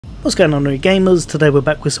What's going on, new gamers? Today we're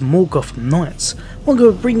back with some more Gotham Knights. What I'm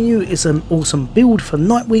going to bring you is an awesome build for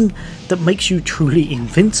Nightwing that makes you truly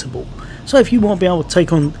invincible. So if you want to be able to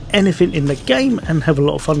take on anything in the game and have a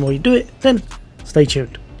lot of fun while you do it, then stay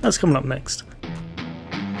tuned. That's coming up next.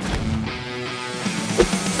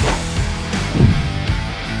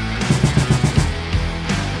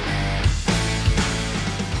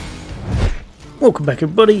 Welcome back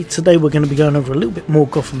everybody. Today we're going to be going over a little bit more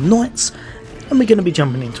Gotham Knights, and we're going to be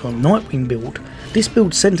jumping into a Nightwing build. This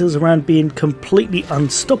build centres around being completely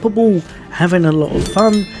unstoppable, having a lot of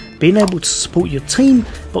fun, being able to support your team,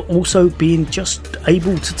 but also being just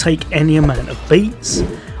able to take any amount of beats.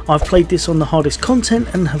 I've played this on the hardest content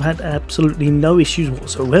and have had absolutely no issues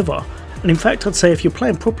whatsoever. And in fact, I'd say if you're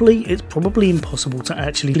playing properly, it's probably impossible to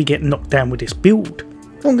actually get knocked down with this build.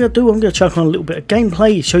 What I'm going to do, I'm going to chuck on a little bit of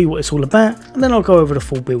gameplay, show you what it's all about, and then I'll go over the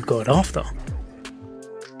full build guide after.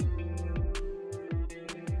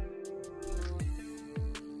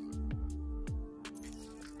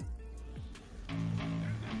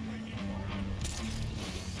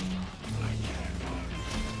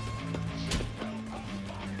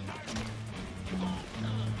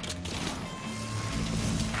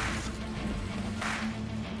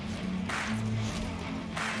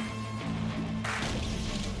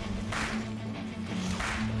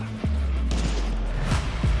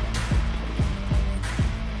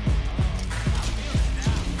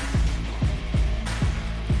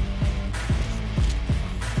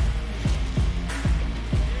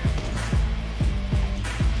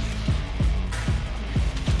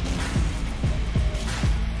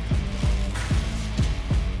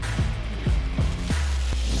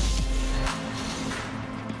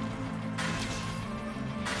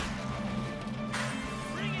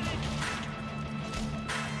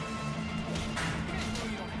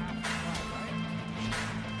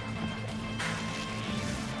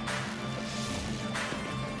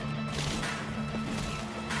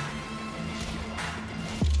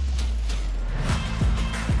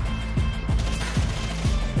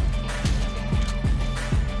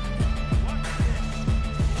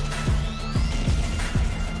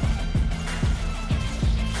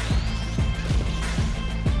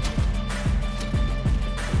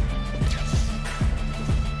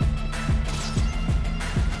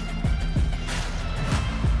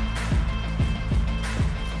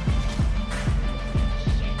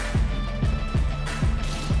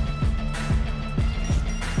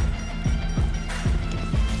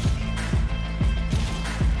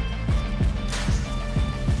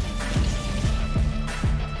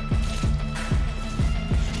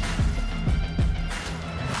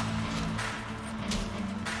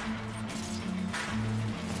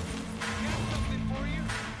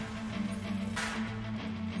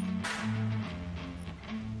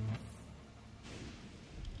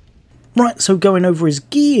 Right, so going over his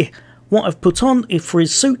gear, what I've put on for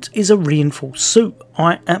his suit is a reinforced suit.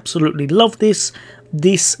 I absolutely love this.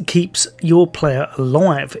 This keeps your player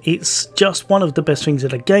alive. It's just one of the best things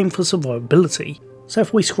in the game for survivability. So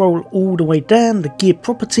if we scroll all the way down, the gear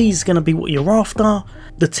properties is going to be what you're after.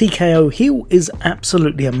 The TKO heal is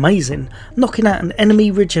absolutely amazing. Knocking out an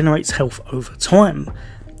enemy regenerates health over time.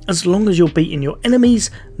 As long as you're beating your enemies,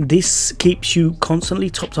 this keeps you constantly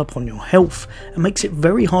topped up on your health and makes it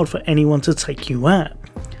very hard for anyone to take you out.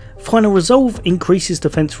 Final Resolve increases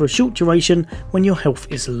defense for a short duration when your health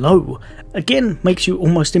is low. Again, makes you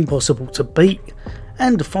almost impossible to beat.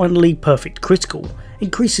 And finally, Perfect Critical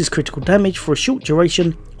increases critical damage for a short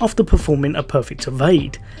duration after performing a perfect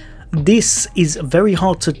evade. This is very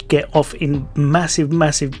hard to get off in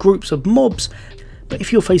massive groups of mobs, but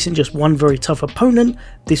if you're facing just one very tough opponent,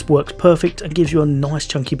 this works perfect and gives you a nice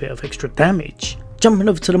chunky bit of extra damage. Jumping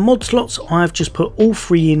over to the mod slots, I've just put all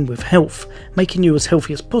three in with health, making you as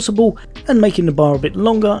healthy as possible, and making the bar a bit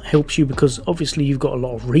longer helps you because obviously you've got a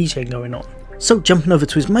lot of regen going on. So jumping over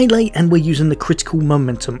to his melee, and we're using the critical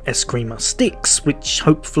momentum Eskrima sticks, which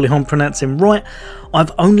hopefully I'm pronouncing right.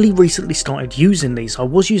 I've only recently started using these. I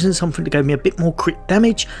was using something that gave me a bit more crit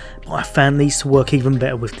damage, but I found these to work even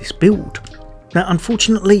better with this build. Now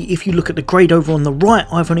unfortunately, if you look at the grade over on the right,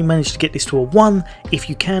 I've only managed to get this to a 1. If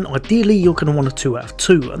you can, ideally you're going to want a 2 out of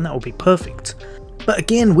 2, and that will be perfect. But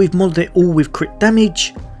again, we've modded it all with crit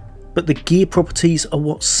damage, but the gear properties are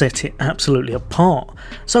what set it absolutely apart.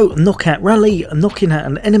 So Knockout Rally, knocking out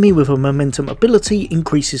an enemy with a momentum ability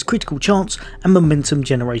increases critical chance and momentum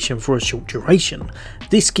generation for a short duration.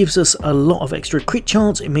 This gives us a lot of extra crit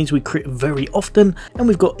chance, it means we crit very often, and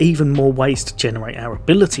we've got even more ways to generate our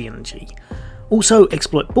ability energy. Also,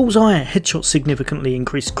 exploit bullseye, headshots significantly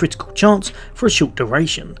increase critical chance for a short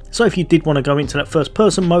duration. So if you did want to go into that first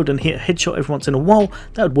person mode and hit a headshot every once in a while,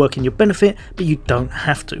 that would work in your benefit, but you don't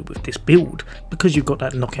have to with this build, because you've got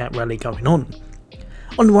that knockout rally going on.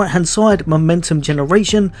 On the right hand side, momentum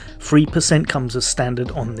generation, 3% comes as standard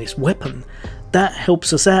on this weapon. That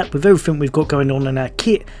helps us out with everything we've got going on in our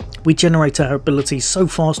kit. We generate our abilities so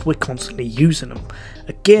fast we're constantly using them.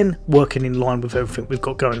 Again, working in line with everything we've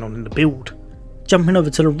got going on in the build. Jumping over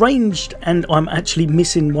to the ranged, and I'm actually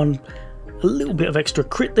missing a little bit of extra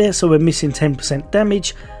crit there, so we're missing 10%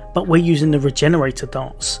 damage, but we're using the regenerator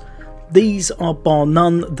darts. These are bar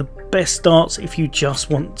none the best darts if you just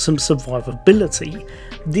want some survivability.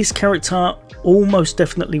 This character almost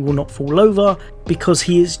definitely will not fall over because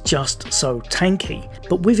he is just so tanky,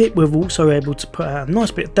 but with it we're also able to put out a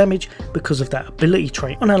nice bit of damage because of that ability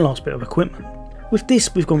trait on our last bit of equipment. With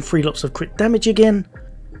this we've gone 3 lots of crit damage again,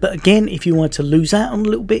 but again if you wanted to lose out on a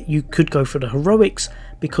little bit you could go for the heroics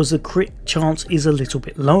because the crit chance is a little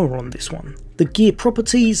bit lower on this one. The gear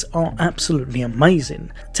properties are absolutely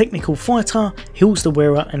amazing. Technical Fighter heals the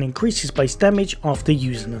wearer and increases base damage after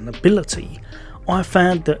using an ability. I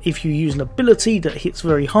found that if you use an ability that hits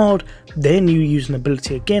very hard, then you use an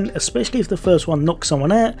ability again, especially if the first one knocks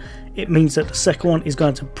someone out, it means that the second one is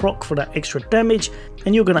going to proc for that extra damage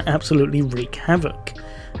and you're going to absolutely wreak havoc.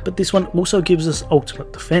 But this one also gives us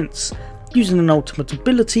ultimate defense. Using an ultimate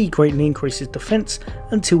ability greatly increases defense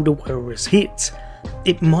until the wearer is hit.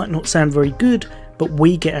 It might not sound very good, but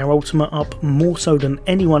we get our ultimate up more so than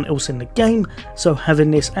anyone else in the game, so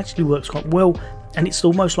having this actually works quite well, and it's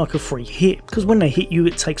almost like a free hit, because when they hit you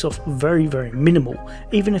it takes off very minimal,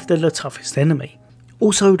 even if they're the toughest enemy.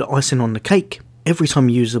 Also, the icing on the cake, every time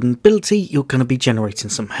you use an ability you're going to be generating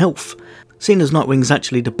some health. Seeing as Nightwing's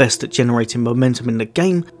actually the best at generating momentum in the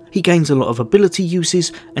game, he gains a lot of ability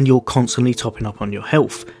uses and you're constantly topping up on your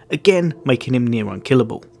health, again making him near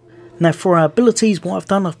unkillable. Now for our abilities, what I've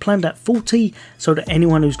done, I've planned at 40 so that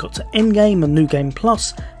anyone who's got to Endgame and New Game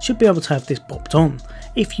Plus should be able to have this bopped on.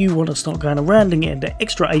 If you want to start going around and getting the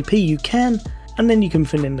extra AP you can, and then you can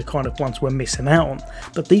fill in the kind of ones we're missing out on,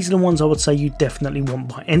 but these are the ones I would say you definitely want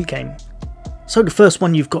by Endgame. So the first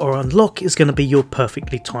one you've got to unlock is going to be your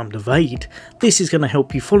perfectly timed evade. This is going to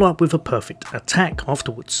help you follow up with a perfect attack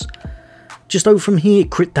afterwards. Just over from here,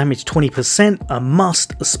 crit damage 20%, a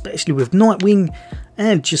must, especially with Nightwing.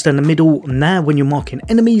 And just in the middle, now when you're marking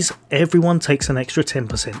enemies, everyone takes an extra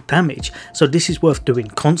 10% damage, so this is worth doing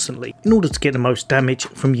constantly in order to get the most damage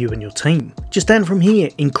from you and your team. Just down from here,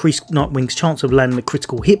 increase Nightwing's chance of landing a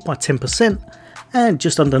critical hit by 10%, and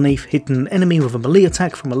just underneath, hitting an enemy with a melee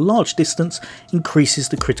attack from a large distance increases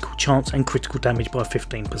the critical chance and critical damage by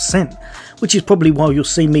 15%, which is probably why you'll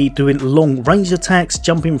see me doing long range attacks,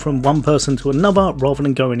 jumping from one person to another rather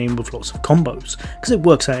than going in with lots of combos, because it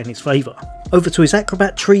works out in his favour. Over to his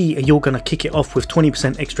acrobat tree, you're going to kick it off with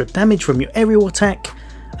 20% extra damage from your aerial attack,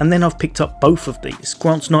 and then I've picked up both of these.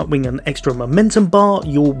 Grants Nightwing an extra momentum bar,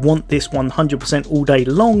 you'll want this 100% all day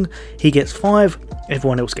long. He gets 5,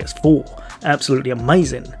 everyone else gets 4. Absolutely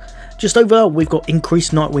amazing. Just over, we've got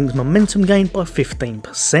increased Nightwing's momentum gain by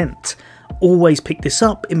 15%. Always pick this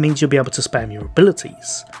up, it means you'll be able to spam your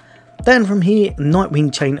abilities. Down from here,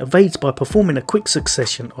 Nightwing chain evades by performing a quick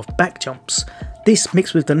succession of back jumps. This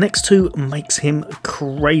mixed with the next two makes him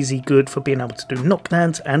crazy good for being able to do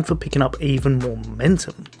knockdowns and for picking up even more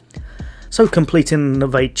momentum. So completing an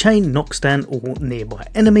evade chain knocks down all nearby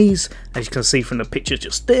enemies, as you can see from the picture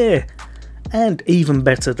just there. And even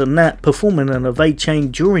better than that, performing an evade chain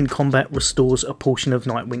during combat restores a portion of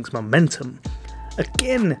Nightwing's momentum.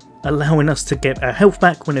 Again, allowing us to get our health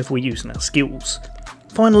back whenever we're using our skills.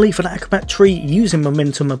 Finally, for the acrobat tree, using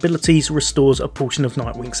momentum abilities restores a portion of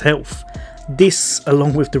Nightwing's health. This,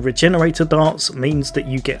 along with the regenerator darts, means that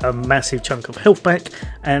you get a massive chunk of health back,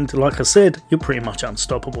 and like I said, you're pretty much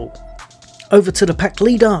unstoppable. Over to the pack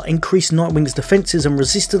leader, increase Nightwing's defences and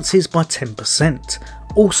resistances by 10%.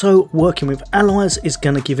 Also, working with allies is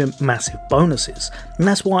going to give him massive bonuses, and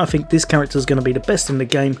that's why I think this character is going to be the best in the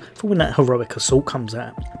game for when that heroic assault comes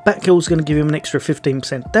out. Batgirl is going to give him an extra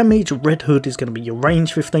 15% damage, Red Hood is going to be your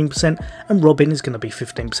range 15%, and Robin is going to be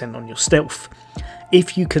 15% on your stealth.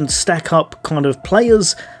 If you can stack up kind of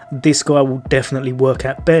players, this guy will definitely work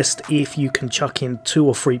out best if you can chuck in 2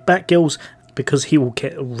 or 3 Batgirls, because he will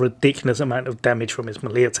get a ridiculous amount of damage from his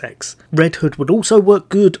melee attacks. Red Hood would also work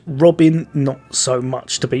good, Robin not so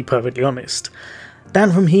much, to be perfectly honest.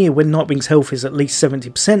 Down from here, when Nightwing's health is at least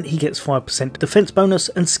 70%, he gets 5% defense bonus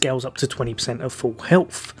and scales up to 20% of full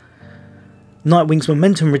health. Nightwing's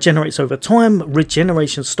momentum regenerates over time,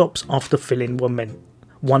 regeneration stops after filling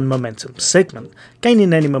 1 momentum segment.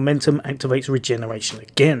 Gaining any momentum activates regeneration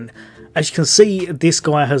again. As you can see, this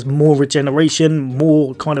guy has more regeneration,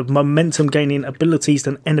 more kind of momentum gaining abilities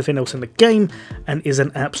than anything else in the game, and is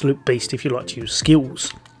an absolute beast if you like to use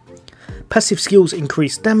skills. Passive skills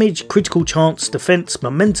increase damage, critical chance, defense,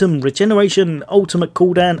 momentum, regeneration, ultimate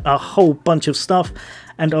cooldown, a whole bunch of stuff,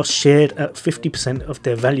 and are shared at 50% of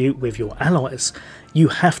their value with your allies. You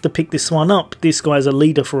have to pick this one up. This guy is a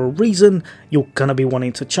leader for a reason. You're going to be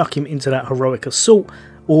wanting to chuck him into that heroic assault,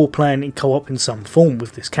 or playing in co-op in some form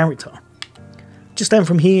with this character. Just down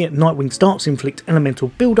from here, Nightwing darts inflict elemental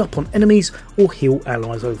build-up on enemies or heal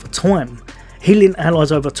allies over time. Healing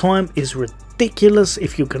allies over time is ridiculous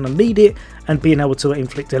if you're going to need it, and being able to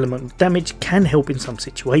inflict elemental damage can help in some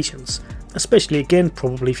situations, especially again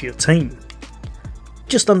probably for your team.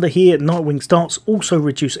 Just under here, Nightwing's darts also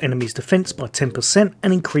reduce enemies' defense by 10%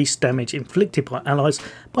 and increase damage inflicted by allies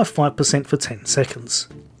by 5% for 10 seconds.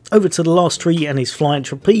 Over to the last tree, and his flying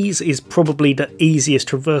trapeze is probably the easiest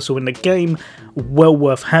traversal in the game, well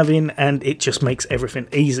worth having, and it just makes everything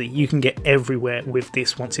easy. You can get everywhere with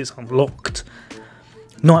this once it's unlocked.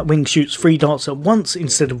 Nightwing shoots 3 darts at once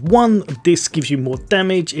instead of 1. This gives you more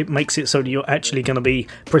damage. It makes it so that you're actually going to be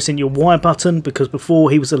pressing your Y button, because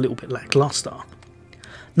before he was a little bit lackluster.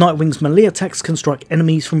 Nightwing's melee attacks can strike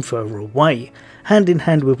enemies from further away. Hand in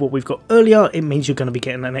hand with what we've got earlier, it means you're going to be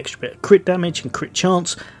getting an extra bit of crit damage and crit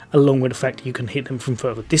chance, along with the fact that you can hit them from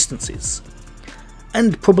further distances.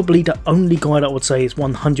 And probably the only guy that I would say is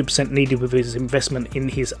 100% needed with his investment in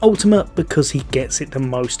his ultimate, because he gets it the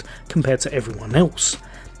most compared to everyone else.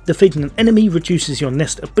 Defeating an enemy reduces your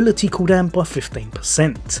nest ability cooldown by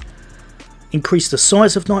 15%. Increase the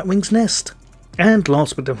size of Nightwing's nest. And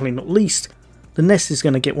last but definitely not least, the nest is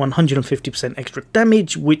going to get 150% extra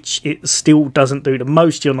damage, which it still doesn't do the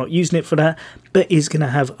most. You're not using it for that, but is going to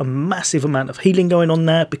have a massive amount of healing going on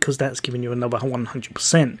there, because that's giving you another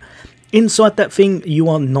 100%. Inside that thing, you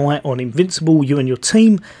are nigh on invincible, you and your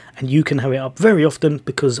team, and you can have it up very often,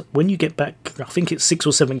 because when you get back, I think it's 6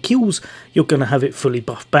 or 7 kills, you're going to have it fully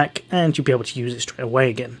buffed back, and you'll be able to use it straight away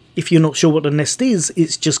again. If you're not sure what the nest is,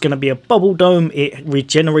 it's just going to be a bubble dome. It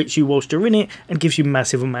regenerates you whilst you're in it, and gives you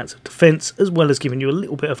massive amounts of defense, as well as giving you a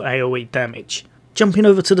little bit of AoE damage. Jumping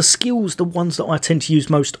over to the skills, the ones that I tend to use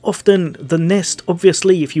most often, the nest,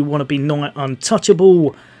 obviously, if you want to be nigh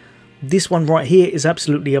untouchable. This one right here is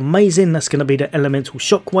absolutely amazing. That's going to be the elemental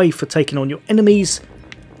shockwave for taking on your enemies.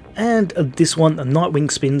 And this one, a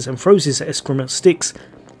Nightwing spins and throws his Eskrima sticks.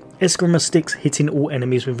 Eskrima sticks hitting all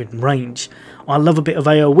enemies within range. I love a bit of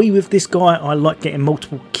AoE with this guy. I like getting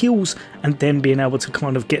multiple kills and then being able to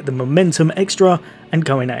kind of get the momentum extra and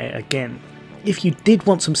going at it again. If you did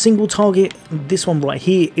want some single target, this one right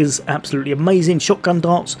here is absolutely amazing. Shotgun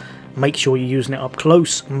darts. Make sure you're using it up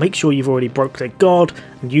close, make sure you've already broke their guard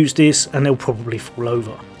and use this, and they'll probably fall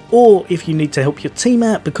over. Or if you need to help your team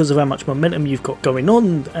out because of how much momentum you've got going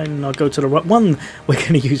on, and I go to the right one, we're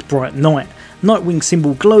going to use Bright Night. Nightwing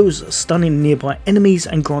symbol glows, stunning nearby enemies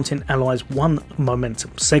and granting allies 1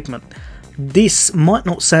 momentum segment. This might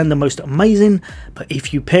not sound the most amazing, but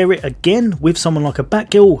if you pair it again with someone like a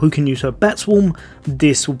Batgirl who can use her Bat Swarm,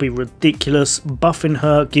 this will be ridiculous. Buffing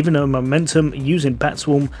her, giving her momentum, using Bat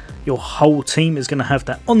Swarm, your whole team is going to have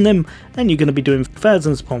that on them, and you're going to be doing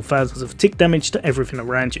thousands upon thousands of tick damage to everything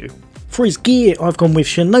around you. For his gear, I've gone with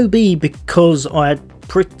Shinobi because I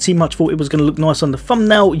pretty much thought it was going to look nice on the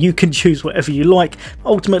thumbnail. You can choose whatever you like.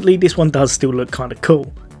 Ultimately, this one does still look kind of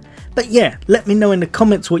cool. But yeah, let me know in the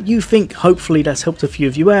comments what you think. Hopefully that's helped a few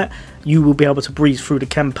of you out. You will be able to breeze through the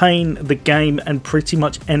campaign, the game, and pretty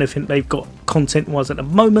much anything they've got content-wise at the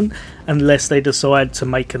moment, unless they decide to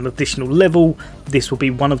make an additional level. This will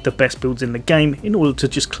be one of the best builds in the game in order to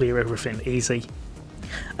just clear everything easy.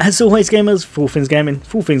 As always gamers, for all things gaming,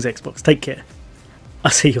 for all things Xbox, take care.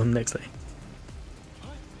 I'll see you on the next day.